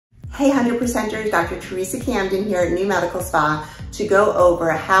Hey 100%ers, Dr. Teresa Camden here at New Medical Spa to go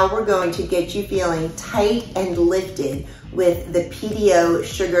over how we're going to get you feeling tight and lifted with the PDO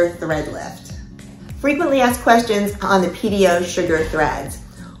Sugar Thread Lift. Frequently asked questions on the PDO sugar threads.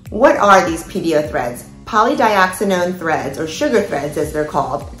 What are these PDO threads? Polydioxanone threads, or sugar threads as they're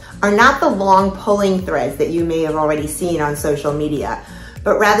called, are not the long pulling threads that you may have already seen on social media,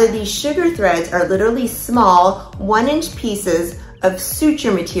 but rather these sugar threads are literally small 1-inch pieces of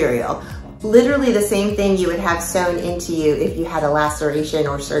suture material, literally the same thing you would have sewn into you if you had a laceration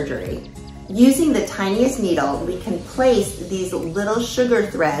or surgery. Using the tiniest needle, we can place these little sugar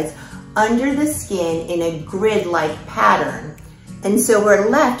threads under the skin in a grid-like pattern. And so we're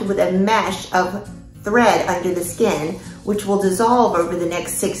left with a mesh of thread under the skin, which will dissolve over the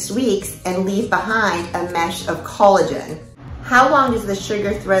next 6 weeks and leave behind a mesh of collagen. How long does the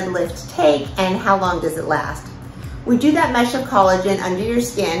sugar thread lift take and how long does it last? We do that mesh of collagen under your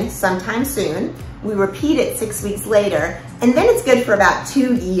skin sometime soon. We repeat it 6 weeks later, and then it's good for about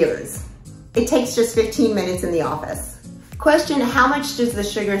 2 years. It takes just 15 minutes in the office. Question, how much does the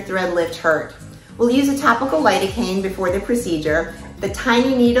sugar thread lift hurt? We'll use a topical lidocaine before the procedure. The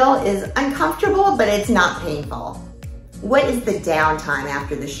tiny needle is uncomfortable, but it's not painful. What is the downtime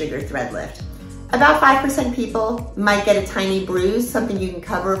after the sugar thread lift? About 5% people might get a tiny bruise, something you can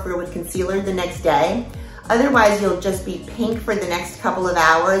cover over with concealer the next day. Otherwise, you'll just be pink for the next couple of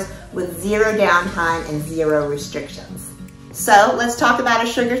hours with 0 downtime and 0 restrictions. So let's talk about a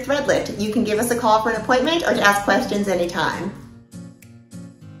sugar thread lift. You can give us a call for an appointment or to ask questions anytime.